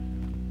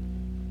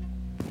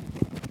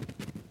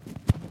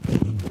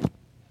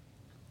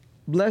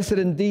Blessed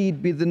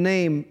indeed be the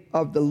name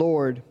of the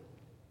Lord.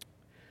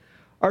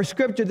 Our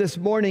scripture this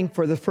morning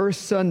for the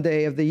first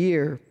Sunday of the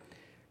year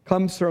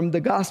comes from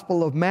the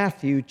Gospel of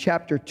Matthew,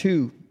 chapter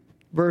 2,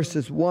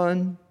 verses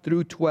 1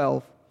 through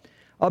 12.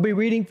 I'll be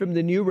reading from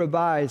the New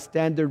Revised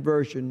Standard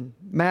Version,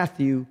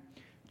 Matthew,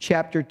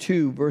 chapter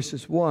 2,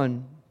 verses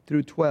 1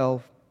 through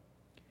 12.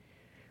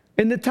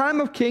 In the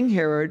time of King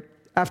Herod,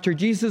 after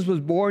Jesus was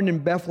born in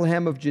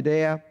Bethlehem of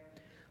Judea,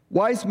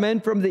 wise men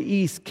from the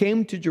east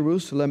came to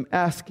Jerusalem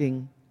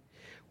asking,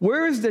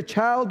 "Where is the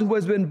child who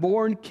has been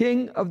born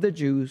King of the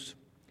Jews?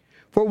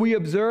 For we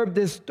observed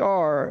this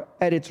star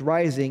at its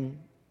rising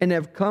and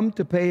have come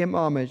to pay him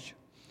homage."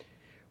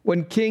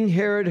 When King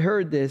Herod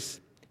heard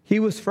this, he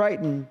was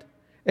frightened,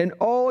 and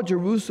all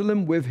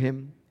Jerusalem with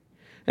him.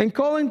 And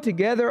calling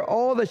together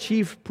all the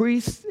chief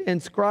priests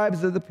and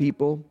scribes of the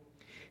people,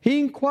 he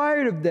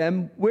inquired of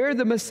them where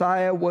the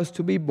Messiah was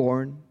to be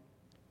born.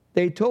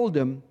 They told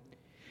him,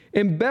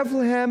 "In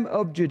Bethlehem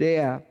of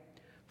Judea,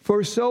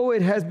 for so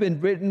it has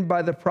been written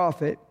by the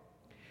prophet,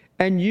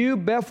 and you,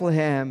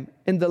 Bethlehem,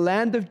 in the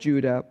land of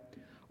Judah,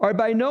 are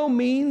by no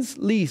means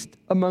least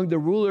among the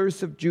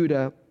rulers of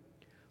Judah,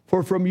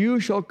 for from you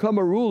shall come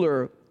a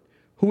ruler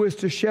who is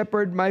to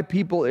shepherd my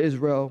people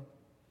Israel."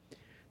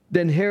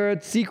 Then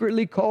Herod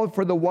secretly called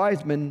for the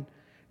wise men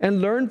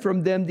and learned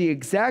from them the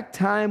exact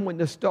time when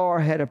the star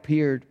had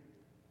appeared.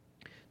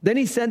 Then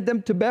he sent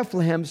them to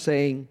Bethlehem,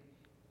 saying,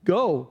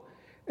 "Go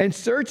and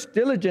search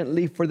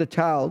diligently for the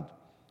child,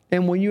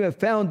 and when you have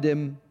found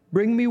him,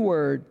 bring me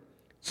word,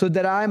 so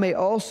that I may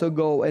also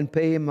go and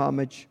pay him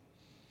homage."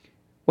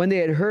 When they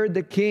had heard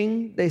the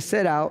king, they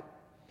set out,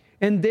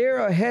 and there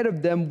ahead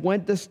of them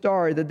went the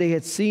star that they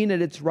had seen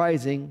at its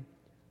rising,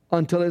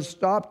 until it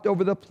stopped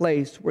over the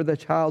place where the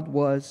child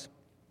was.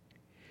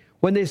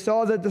 When they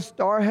saw that the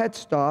star had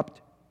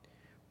stopped,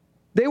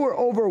 they were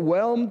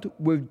overwhelmed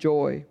with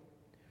joy.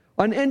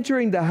 On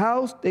entering the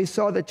house, they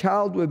saw the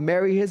child with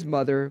Mary his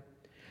mother,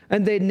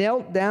 and they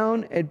knelt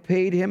down and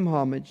paid him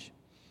homage.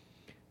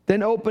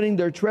 Then opening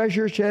their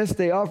treasure chest,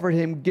 they offered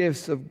him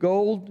gifts of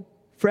gold,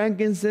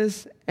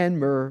 frankincense, and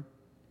myrrh.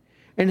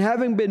 And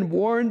having been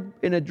warned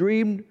in a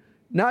dream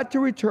not to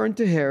return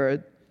to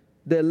Herod,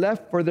 they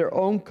left for their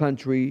own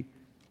country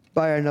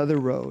by another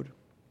road.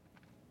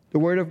 The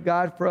word of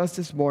God for us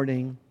this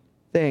morning.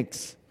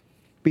 Thanks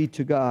be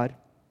to God.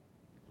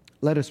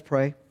 Let us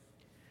pray.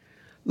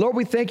 Lord,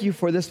 we thank you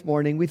for this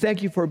morning. We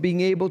thank you for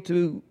being able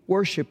to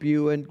worship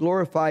you and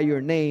glorify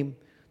your name,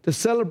 to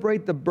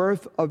celebrate the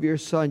birth of your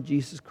Son,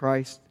 Jesus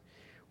Christ.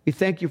 We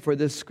thank you for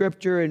this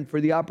scripture and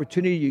for the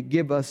opportunity you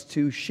give us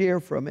to share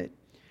from it.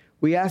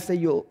 We ask that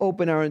you'll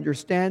open our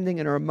understanding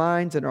and our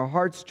minds and our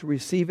hearts to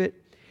receive it,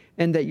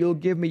 and that you'll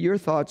give me your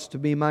thoughts to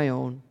be my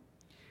own.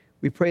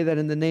 We pray that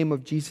in the name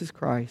of Jesus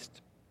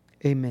Christ.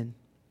 Amen.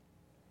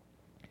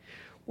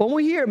 When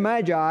we hear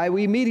magi,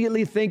 we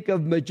immediately think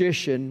of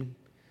magician.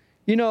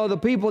 You know, the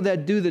people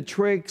that do the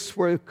tricks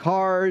with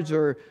cards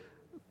or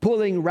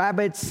pulling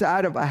rabbits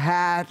out of a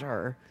hat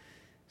or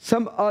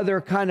some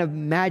other kind of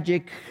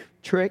magic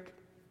trick.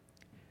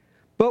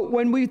 But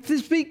when we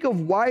speak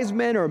of wise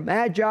men or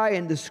magi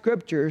in the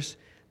scriptures,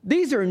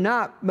 these are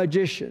not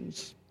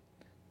magicians.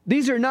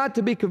 These are not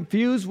to be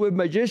confused with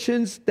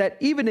magicians that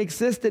even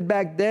existed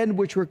back then,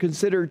 which were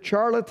considered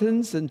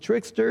charlatans and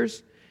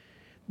tricksters.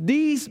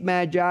 These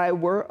magi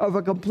were of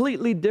a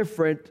completely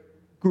different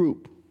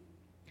group.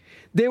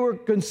 They were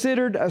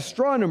considered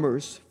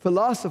astronomers,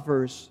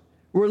 philosophers,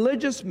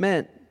 religious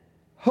men,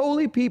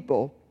 holy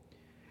people.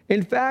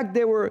 In fact,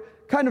 they were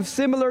kind of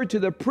similar to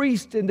the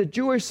priests in the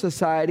Jewish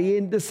society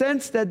in the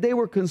sense that they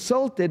were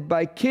consulted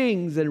by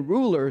kings and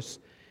rulers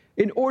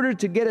in order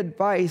to get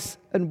advice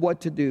on what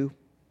to do.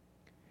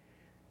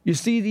 You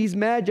see, these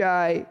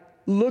magi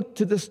looked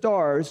to the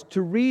stars,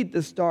 to read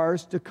the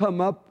stars, to come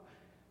up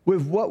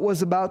with what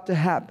was about to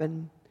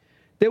happen.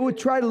 They would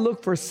try to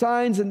look for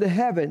signs in the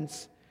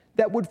heavens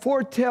that would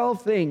foretell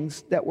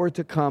things that were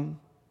to come.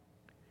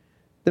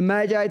 The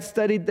Magi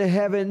studied the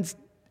heavens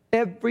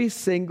every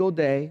single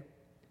day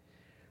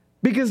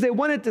because they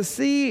wanted to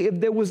see if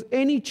there was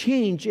any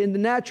change in the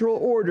natural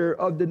order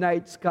of the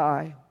night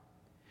sky.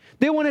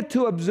 They wanted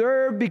to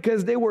observe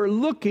because they were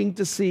looking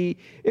to see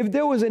if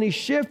there was any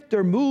shift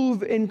or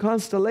move in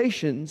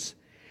constellations.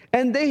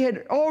 And they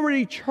had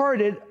already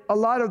charted a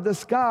lot of the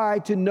sky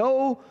to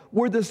know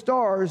where the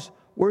stars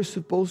were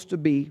supposed to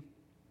be.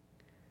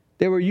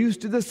 They were used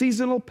to the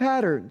seasonal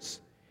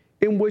patterns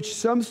in which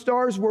some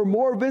stars were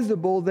more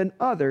visible than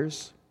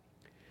others.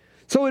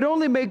 So it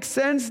only makes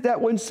sense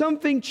that when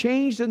something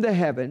changed in the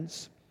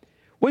heavens,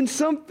 when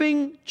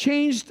something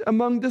changed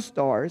among the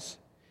stars,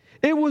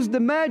 it was the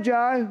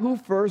Magi who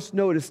first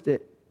noticed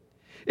it.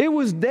 It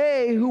was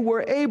they who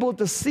were able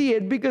to see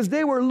it because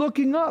they were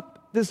looking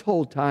up this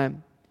whole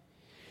time.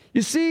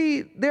 You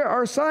see, there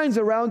are signs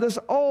around us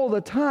all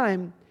the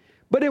time,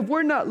 but if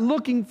we're not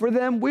looking for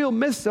them, we'll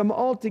miss them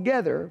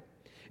altogether.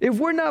 If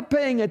we're not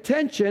paying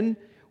attention,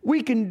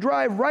 we can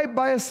drive right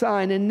by a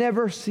sign and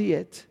never see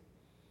it.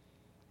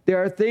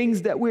 There are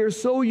things that we are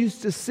so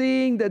used to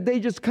seeing that they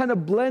just kind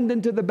of blend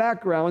into the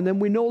background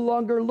and we no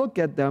longer look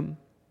at them.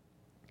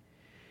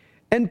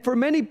 And for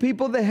many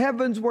people, the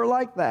heavens were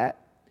like that.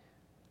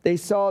 They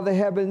saw the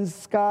heavens,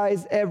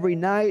 skies every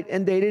night,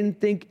 and they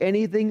didn't think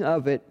anything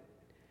of it.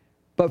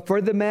 But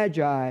for the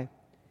Magi,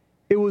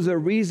 it was a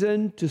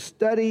reason to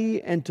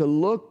study and to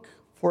look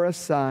for a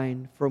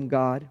sign from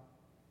God.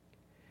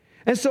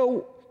 And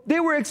so they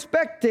were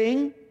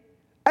expecting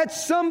at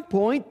some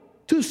point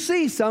to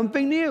see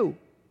something new.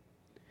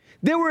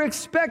 They were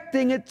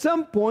expecting at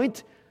some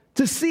point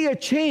to see a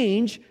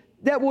change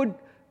that would,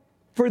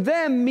 for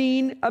them,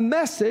 mean a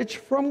message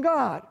from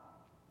God.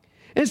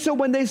 And so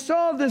when they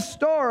saw this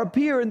star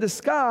appear in the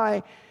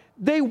sky,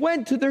 they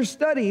went to their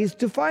studies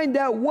to find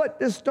out what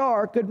the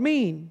star could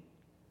mean.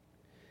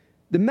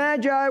 The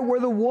Magi were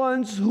the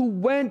ones who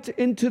went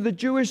into the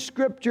Jewish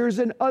scriptures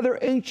and other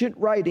ancient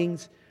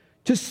writings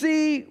to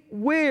see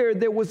where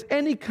there was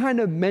any kind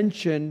of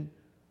mention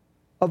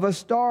of a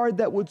star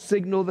that would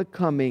signal the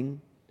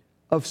coming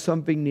of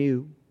something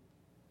new.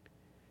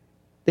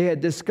 They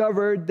had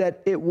discovered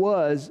that it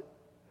was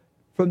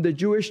from the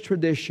Jewish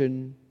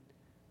tradition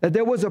that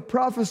there was a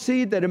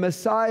prophecy that a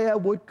Messiah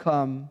would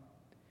come,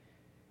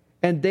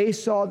 and they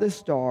saw the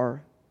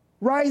star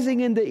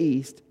rising in the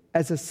east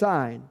as a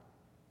sign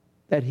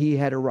that he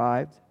had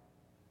arrived.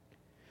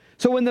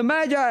 So when the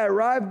Magi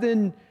arrived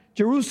in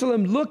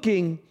Jerusalem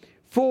looking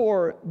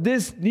for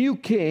this new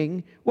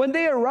king, when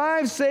they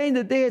arrived saying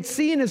that they had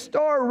seen a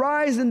star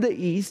rise in the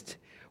east,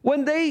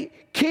 when they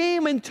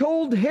came and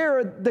told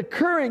Herod, the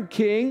current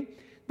king,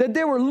 that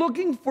they were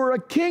looking for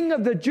a king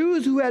of the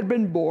Jews who had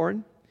been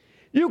born,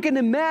 you can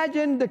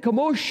imagine the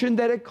commotion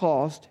that it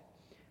caused,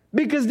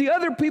 because the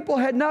other people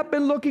had not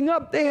been looking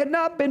up. They had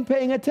not been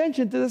paying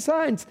attention to the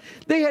signs.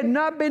 They had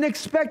not been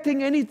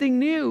expecting anything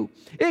new.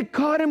 It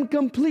caught him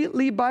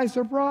completely by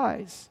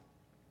surprise.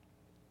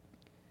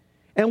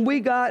 And we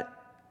got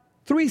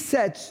 3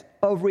 sets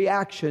of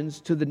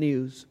reactions to the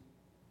news.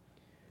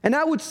 And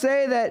I would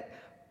say that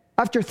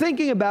after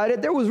thinking about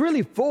it, there was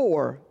really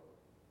 4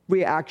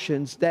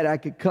 reactions that I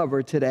could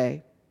cover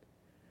today.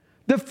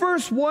 The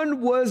first one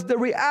was the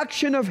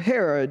reaction of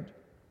Herod.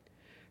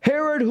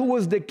 Herod, who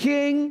was the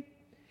king,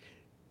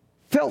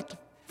 felt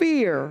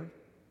fear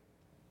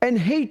and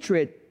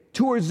hatred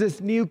towards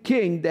this new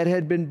king that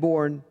had been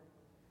born.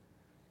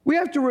 We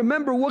have to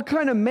remember what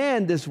kind of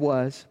man this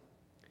was.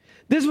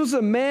 This was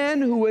a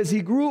man who, as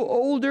he grew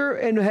older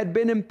and had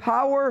been in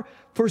power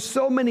for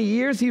so many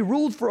years, he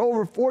ruled for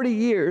over 40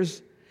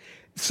 years.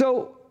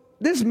 So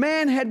this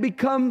man had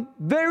become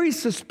very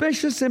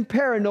suspicious and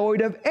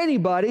paranoid of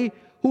anybody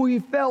who he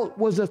felt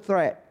was a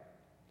threat,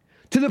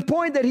 to the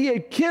point that he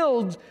had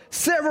killed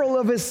several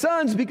of his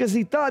sons because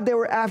he thought they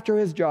were after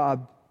his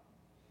job.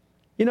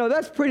 You know,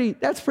 that's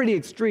pretty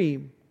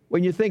extreme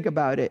when you think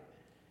about it.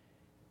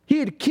 He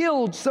had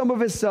killed some of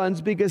his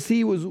sons because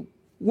he was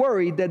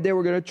worried that they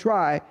were going to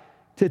try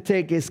to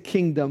take his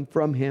kingdom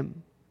from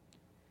him.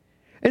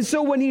 And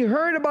so when he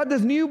heard about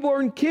this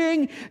newborn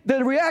king,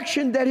 the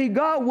reaction that he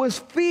got was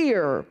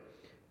fear,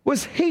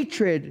 was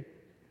hatred.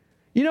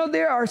 You know,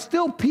 there are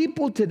still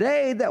people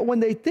today that when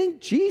they think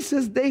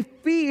Jesus, they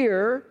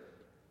fear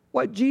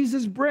what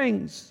Jesus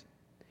brings.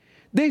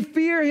 They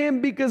fear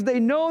him because they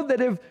know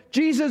that if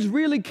Jesus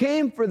really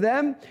came for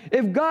them,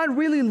 if God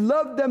really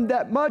loved them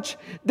that much,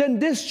 then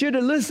this should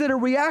elicit a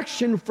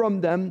reaction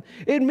from them.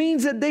 It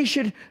means that they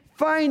should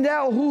find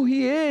out who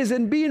he is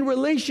and be in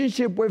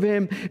relationship with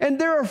him. And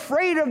they're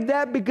afraid of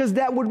that because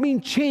that would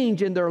mean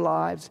change in their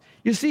lives.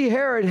 You see,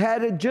 Herod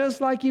had it just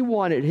like he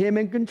wanted, him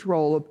in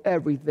control of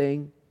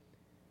everything,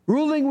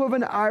 ruling with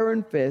an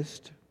iron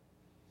fist.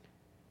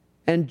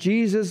 And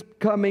Jesus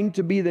coming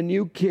to be the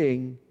new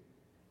king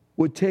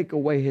would take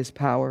away his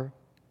power.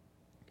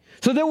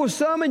 So there were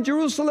some in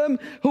Jerusalem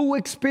who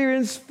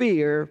experienced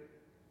fear.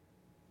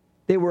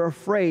 They were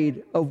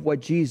afraid of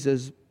what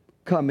Jesus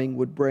coming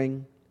would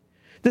bring.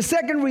 The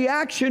second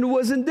reaction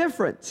was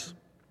indifference.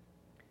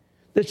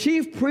 The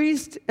chief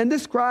priests and the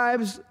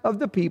scribes of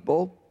the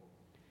people,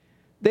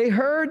 they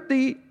heard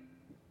the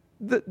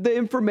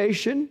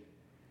information.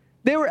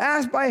 They were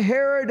asked by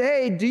Herod,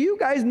 hey, do you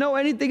guys know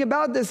anything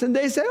about this? And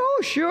they said,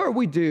 oh, sure,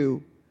 we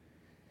do.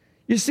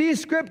 You see,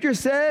 Scripture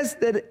says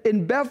that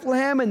in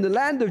Bethlehem, in the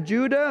land of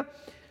Judah,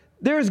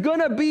 there's going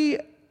to be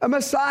a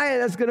Messiah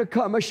that's going to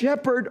come, a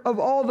shepherd of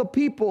all the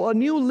people, a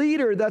new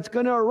leader that's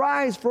going to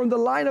arise from the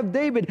line of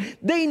David.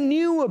 They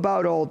knew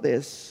about all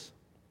this.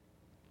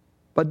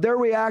 But their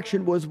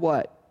reaction was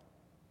what?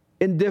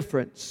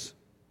 Indifference.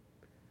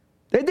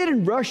 They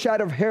didn't rush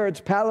out of Herod's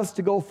palace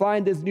to go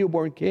find this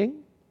newborn king.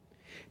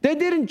 They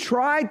didn't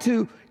try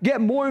to get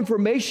more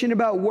information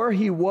about where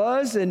he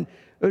was and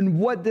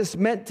what this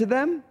meant to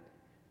them.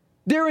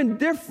 Their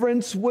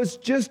indifference was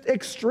just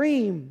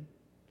extreme.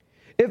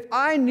 If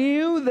I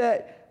knew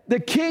that the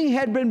king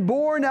had been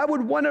born, I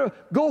would want to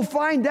go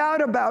find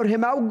out about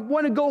him. I would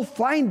want to go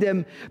find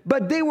him.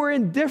 But they were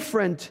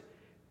indifferent.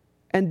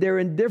 And their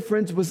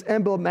indifference was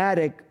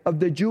emblematic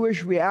of the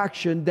Jewish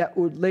reaction that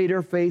would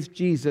later face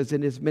Jesus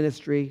in his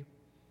ministry.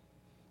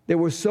 there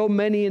were so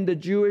many in the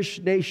Jewish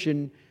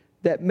nation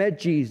that met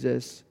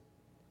Jesus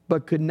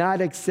but could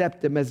not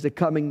accept him as the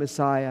coming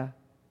Messiah.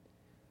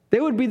 They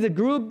would be the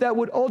group that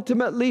would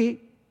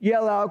ultimately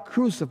yell out,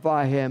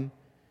 "Crucify him,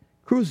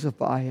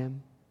 crucify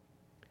him."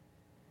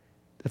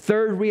 The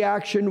third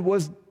reaction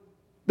was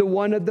the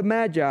one of the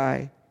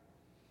Magi,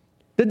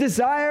 the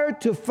desire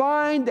to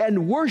find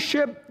and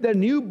worship the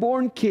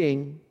newborn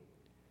king.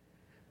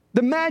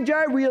 The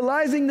Magi,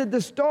 realizing that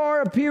the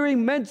star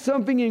appearing meant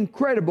something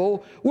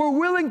incredible, were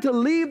willing to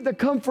leave the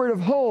comfort of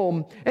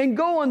home and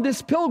go on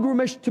this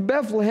pilgrimage to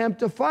Bethlehem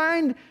to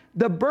find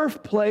the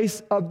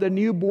birthplace of the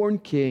newborn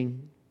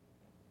king.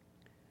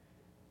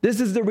 This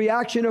is the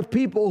reaction of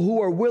people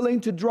who are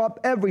willing to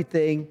drop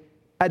everything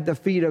at the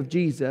feet of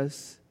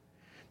Jesus,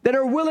 that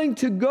are willing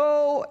to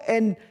go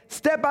and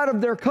step out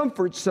of their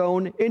comfort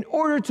zone in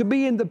order to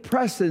be in the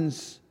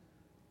presence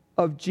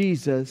of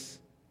Jesus,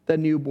 the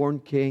newborn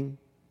king.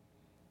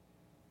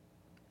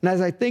 And as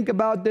I think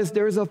about this,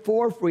 there's a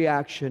fourth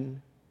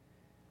reaction,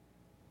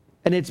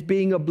 and it's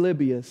being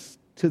oblivious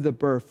to the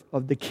birth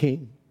of the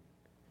king.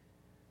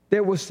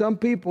 There were some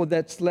people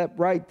that slept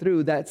right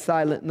through that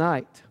silent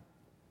night.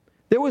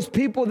 There was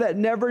people that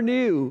never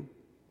knew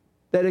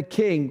that a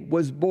king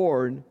was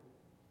born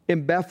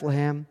in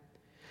Bethlehem.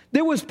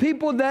 There was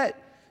people that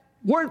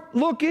weren't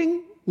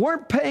looking,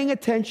 weren't paying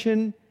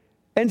attention,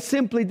 and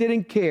simply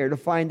didn't care to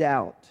find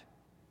out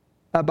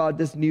about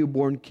this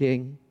newborn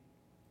king.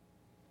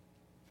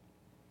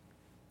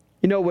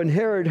 You know, when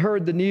Herod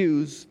heard the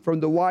news from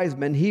the wise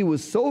men, he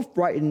was so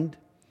frightened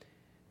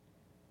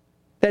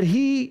that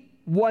he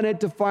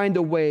wanted to find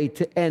a way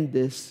to end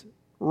this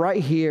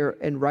right here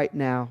and right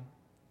now.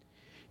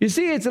 You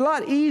see, it's a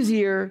lot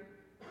easier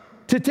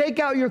to take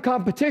out your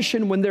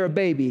competition when they're a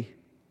baby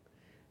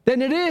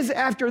than it is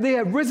after they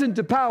have risen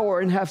to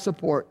power and have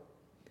support.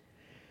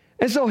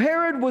 And so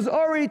Herod was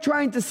already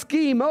trying to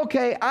scheme,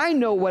 okay, I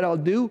know what I'll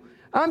do.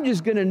 I'm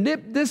just going to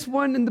nip this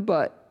one in the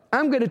butt.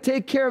 I'm going to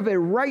take care of it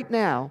right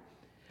now.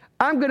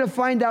 I'm going to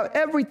find out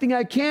everything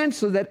I can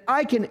so that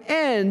I can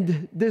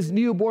end this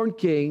newborn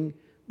king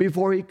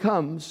before he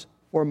comes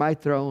for my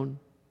throne.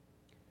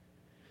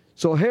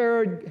 So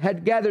Herod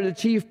had gathered the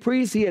chief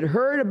priests. He had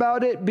heard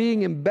about it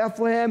being in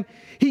Bethlehem.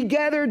 He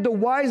gathered the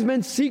wise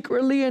men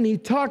secretly and he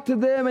talked to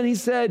them and he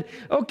said,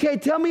 okay,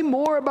 tell me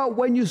more about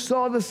when you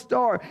saw the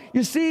star.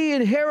 You see,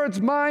 in Herod's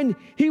mind,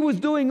 he was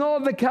doing all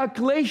the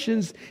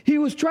calculations. He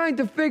was trying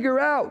to figure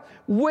out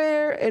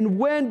where and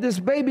when this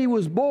baby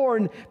was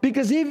born,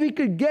 because if he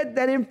could get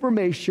that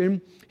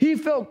information, he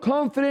felt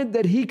confident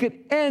that he could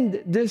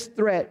end this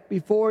threat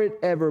before it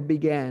ever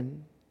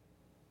began.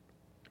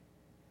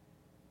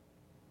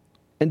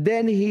 And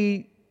then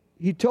he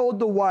told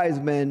the wise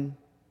men,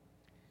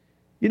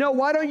 you know,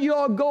 why don't you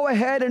all go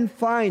ahead and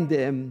find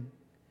him?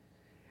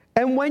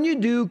 And when you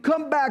do,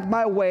 come back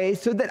my way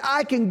so that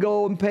I can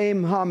go and pay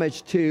him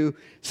homage to,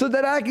 so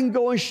that I can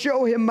go and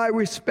show him my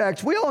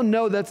respects. We all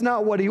know that's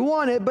not what he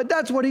wanted, but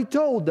that's what he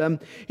told them.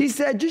 He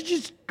said,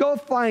 just go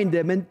find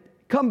him and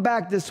come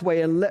back this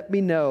way and let me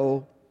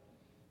know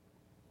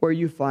where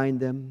you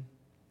find him.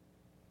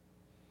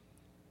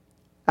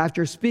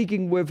 After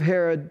speaking with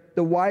Herod,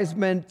 the wise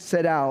men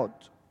set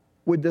out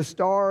with the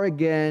star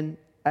again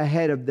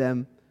ahead of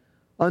them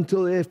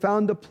until they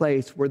found the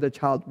place where the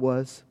child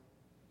was.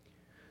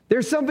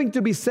 There's something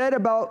to be said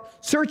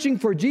about searching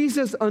for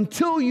Jesus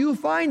until you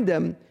find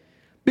him,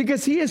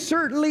 because he is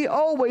certainly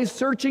always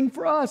searching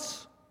for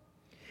us.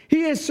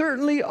 He is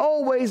certainly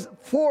always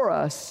for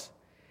us.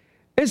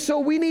 And so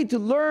we need to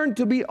learn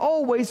to be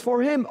always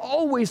for him,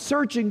 always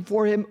searching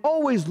for him,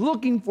 always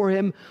looking for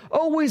him,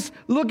 always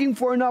looking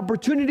for an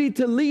opportunity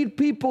to lead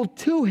people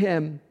to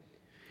him.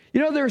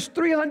 You know, there's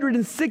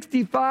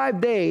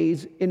 365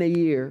 days in a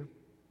year.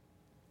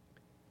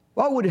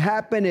 What would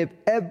happen if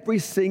every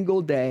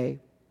single day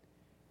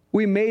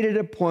we made it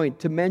a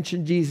point to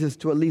mention Jesus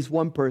to at least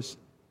one person?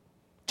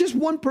 Just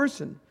one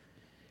person.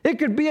 It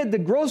could be at the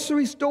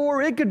grocery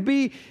store. It could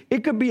be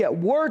at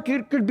work.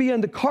 It could be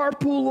on the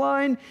carpool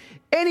line.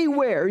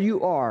 Anywhere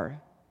you are.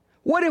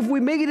 What if we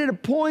made it a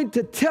point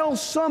to tell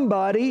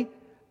somebody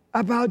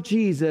about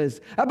Jesus,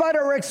 about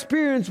our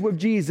experience with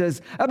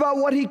Jesus, about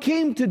what he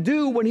came to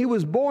do when he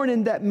was born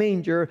in that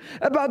manger,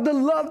 about the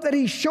love that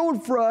he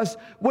showed for us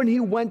when he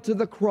went to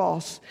the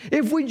cross?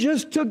 If we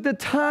just took the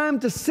time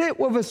to sit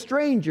with a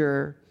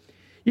stranger.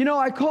 You know,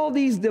 I call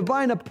these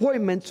divine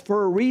appointments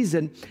for a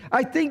reason.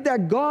 I think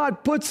that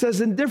God puts us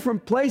in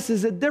different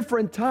places at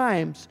different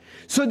times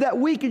so that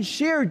we can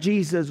share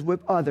Jesus with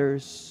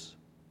others.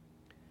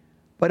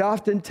 But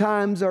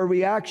oftentimes our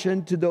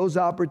reaction to those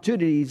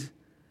opportunities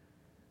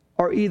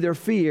are either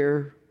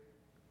fear,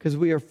 because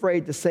we are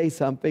afraid to say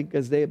something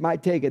because they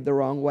might take it the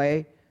wrong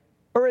way,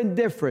 or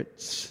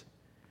indifference.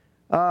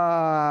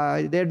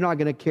 They're not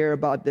going to care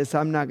about this.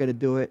 I'm not going to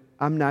do it.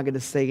 I'm not going to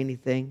say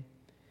anything.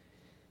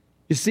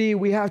 You see,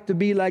 we have to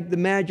be like the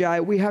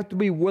Magi. We have to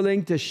be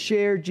willing to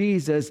share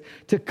Jesus,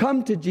 to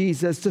come to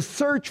Jesus, to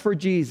search for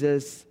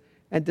Jesus,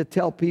 and to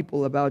tell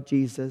people about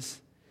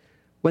Jesus.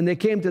 When they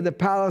came to the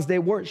palace, they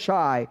weren't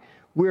shy.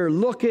 we're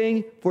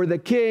looking for the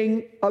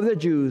King of the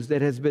Jews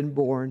that has been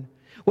born.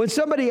 When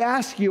somebody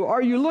asks you,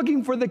 are you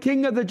looking for the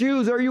King of the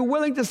Jews? Are you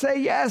willing to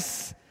say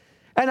yes?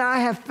 And I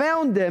have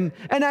found him,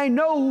 and I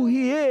know who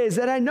he is,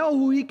 and I know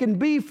who he can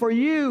be for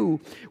you.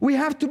 We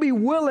have to be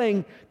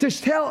willing to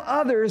tell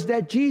others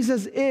that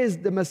Jesus is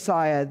the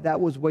Messiah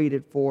that was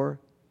waited for.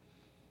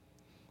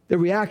 The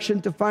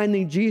reaction to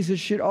finding Jesus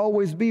should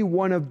always be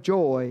one of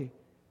joy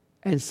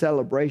and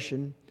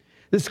celebration.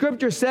 The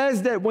scripture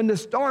says that when the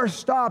star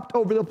stopped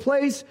over the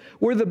place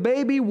where the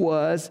baby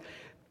was,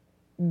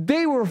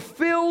 they were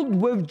filled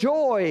with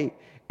joy.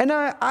 And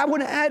I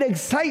want to add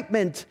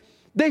excitement.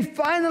 They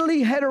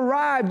finally had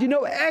arrived. You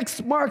know,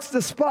 X marks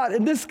the spot.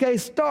 In this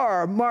case,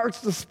 star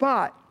marks the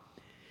spot.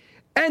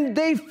 And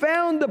they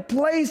found the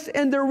place,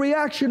 and their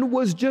reaction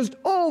was just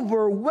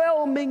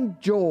overwhelming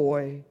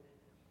joy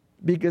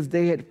because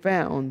they had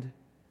found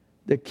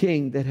the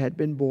King that had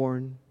been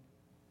born.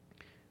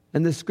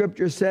 And the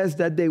scripture says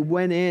that they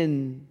went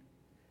in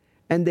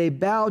and they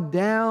bowed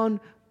down,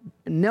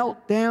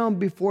 knelt down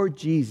before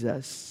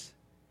Jesus,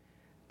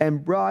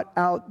 and brought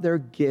out their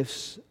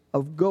gifts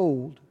of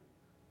gold,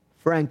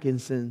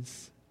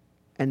 frankincense,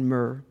 and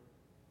myrrh.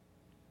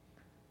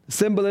 The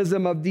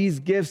symbolism of these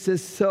gifts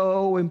is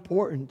so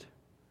important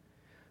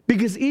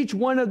because each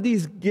one of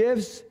these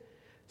gifts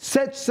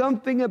said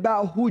something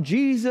about who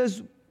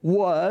Jesus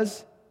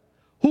was,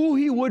 who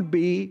he would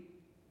be,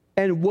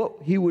 and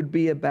what he would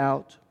be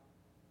about.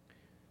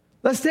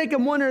 Let's take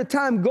them one at a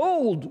time.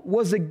 Gold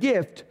was a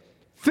gift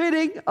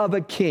fitting of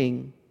a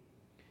king.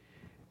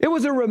 It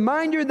was a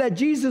reminder that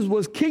Jesus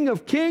was King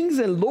of Kings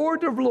and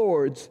Lord of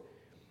Lords.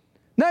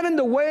 Not in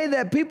the way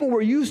that people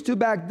were used to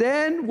back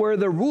then, where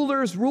the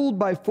rulers ruled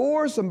by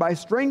force and by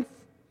strength,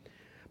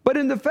 but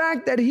in the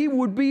fact that he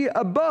would be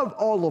above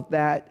all of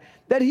that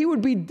he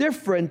would be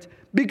different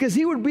because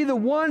he would be the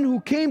one who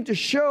came to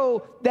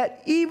show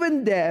that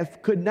even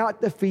death could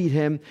not defeat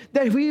him,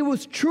 that he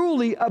was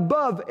truly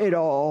above it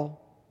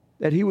all,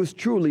 that he was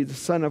truly the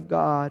Son of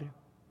God.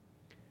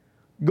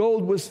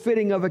 Gold was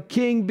fitting of a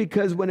king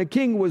because when a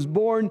king was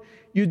born,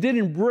 you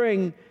didn't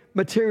bring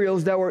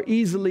materials that were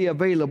easily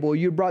available.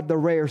 You brought the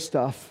rare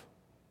stuff,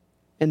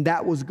 and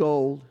that was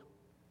gold.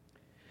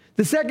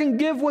 The second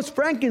gift was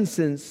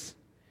frankincense.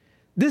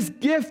 This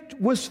gift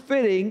was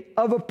fitting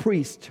of a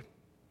priest.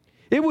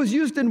 It was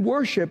used in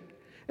worship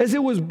as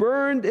it was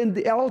burned in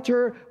the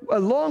altar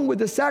along with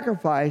the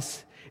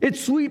sacrifice.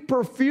 Its sweet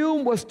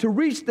perfume was to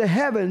reach the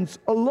heavens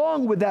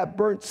along with that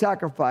burnt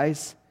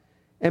sacrifice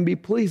and be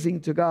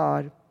pleasing to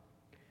God.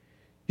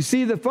 You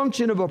see, the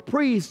function of a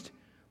priest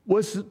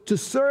was to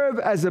serve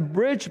as a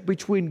bridge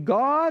between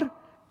God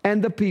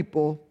and the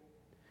people.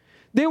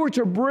 They were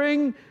to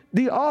bring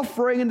the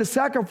offering and the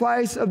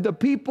sacrifice of the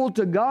people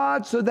to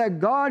God so that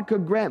God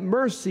could grant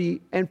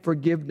mercy and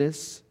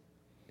forgiveness.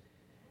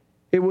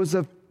 It was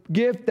a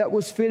gift that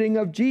was fitting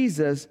of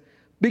Jesus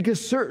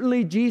because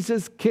certainly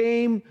Jesus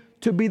came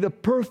to be the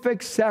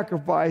perfect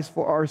sacrifice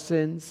for our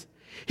sins.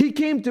 He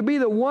came to be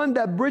the one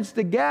that bridged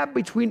the gap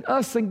between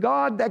us and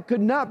God that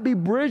could not be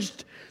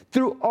bridged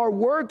through our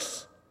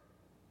works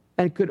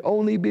and could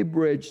only be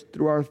bridged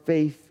through our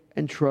faith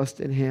and trust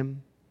in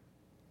him.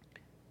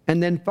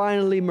 And then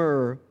finally,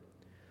 myrrh.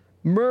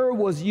 Myrrh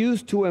was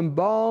used to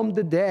embalm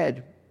the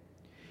dead.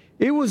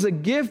 It was a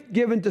gift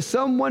given to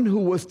someone who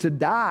was to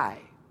die.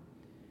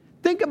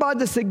 Think about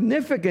the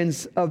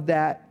significance of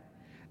that.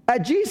 At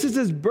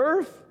Jesus'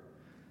 birth,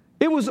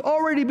 it was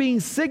already being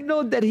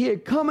signaled that he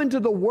had come into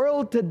the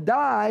world to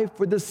die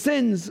for the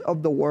sins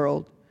of the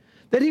world,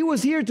 that he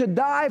was here to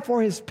die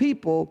for his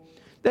people,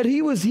 that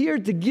he was here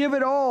to give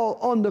it all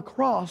on the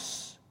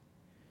cross.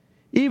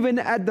 Even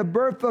at the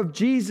birth of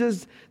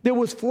Jesus, there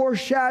was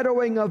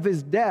foreshadowing of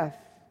his death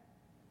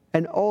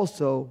and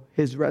also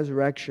his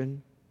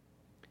resurrection.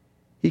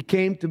 He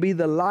came to be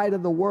the light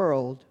of the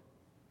world,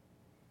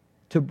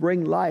 to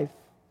bring life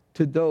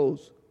to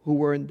those who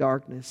were in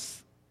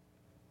darkness.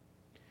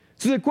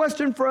 So the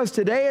question for us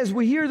today, as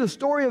we hear the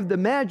story of the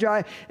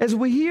Magi, as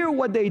we hear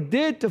what they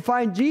did to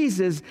find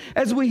Jesus,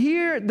 as we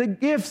hear the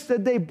gifts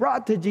that they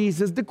brought to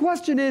Jesus, the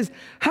question is,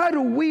 how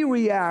do we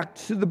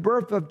react to the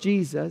birth of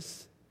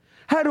Jesus?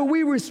 How do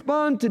we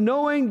respond to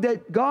knowing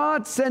that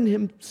God sent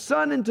his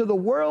Son into the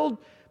world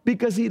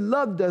because he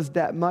loved us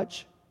that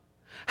much?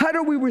 How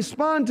do we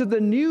respond to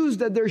the news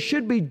that there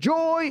should be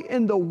joy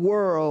in the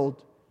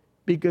world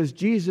because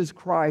Jesus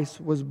Christ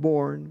was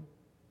born?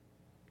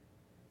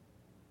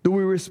 Do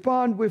we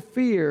respond with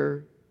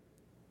fear,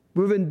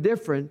 with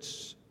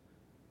indifference?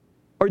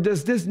 Or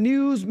does this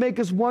news make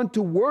us want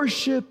to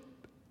worship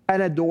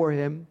and adore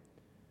him?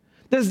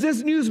 Does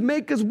this news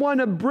make us want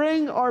to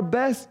bring our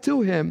best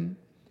to him?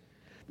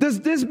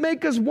 Does this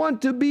make us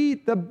want to be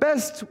the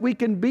best we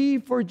can be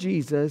for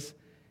Jesus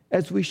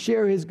as we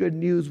share his good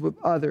news with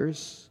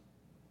others?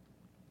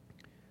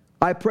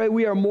 I pray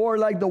we are more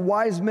like the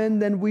wise men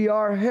than we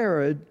are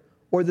Herod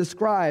or the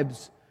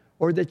scribes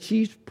or the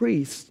chief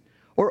priests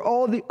or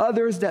all the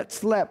others that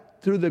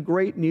slept through the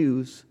great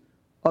news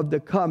of the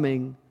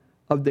coming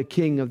of the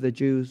King of the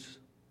Jews.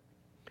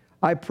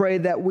 I pray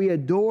that we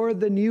adore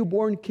the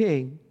newborn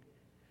King,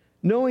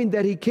 knowing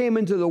that he came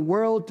into the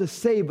world to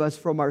save us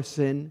from our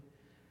sin,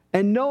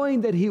 and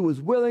knowing that he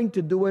was willing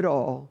to do it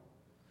all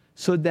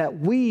so that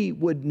we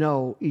would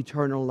know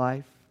eternal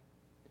life.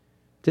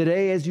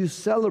 Today, as you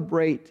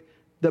celebrate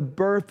the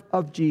birth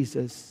of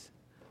Jesus,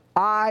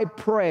 I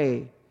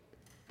pray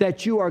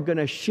that you are going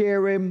to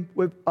share him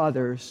with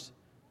others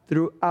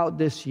throughout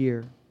this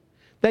year.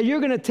 That you're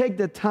going to take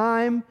the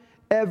time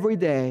every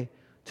day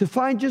to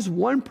find just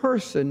one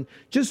person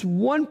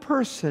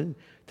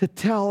to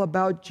tell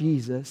about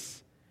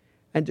Jesus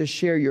and to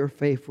share your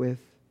faith with.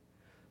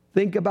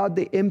 Think about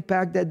the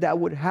impact that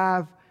would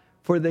have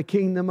for the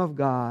kingdom of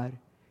God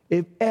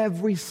if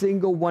every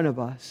single one of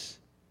us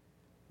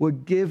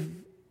would give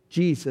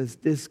Jesus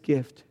this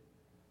gift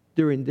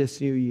during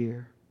this new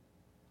year.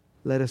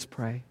 Let us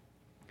pray.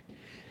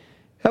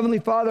 Heavenly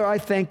Father, I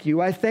thank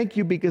you. I thank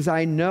you because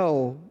I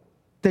know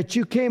that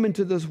you came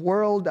into this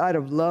world out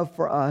of love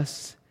for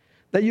us,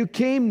 that you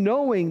came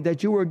knowing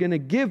that you were going to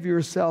give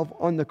yourself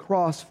on the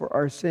cross for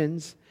our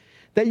sins,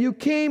 that you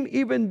came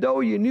even though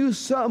you knew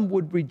some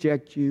would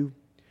reject you.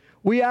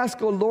 We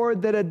ask, O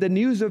Lord, that at the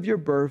news of your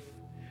birth,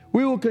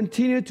 we will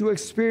continue to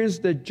experience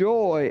the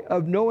joy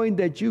of knowing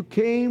that you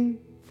came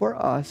for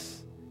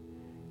us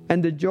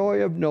and the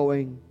joy of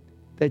knowing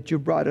that you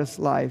brought us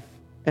life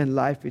and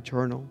life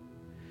eternal.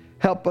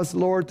 Help us,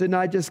 Lord, to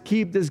not just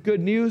keep this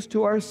good news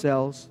to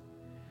ourselves,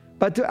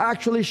 but to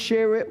actually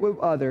share it with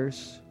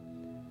others,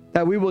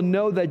 that we will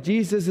know that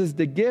Jesus is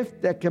the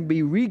gift that can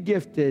be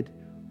regifted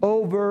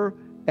over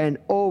and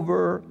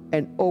over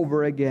and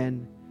over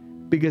again,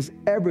 because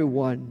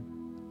everyone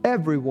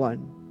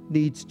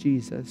needs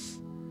Jesus.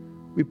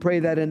 We pray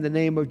that in the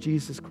name of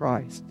Jesus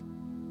Christ.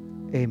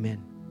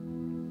 Amen.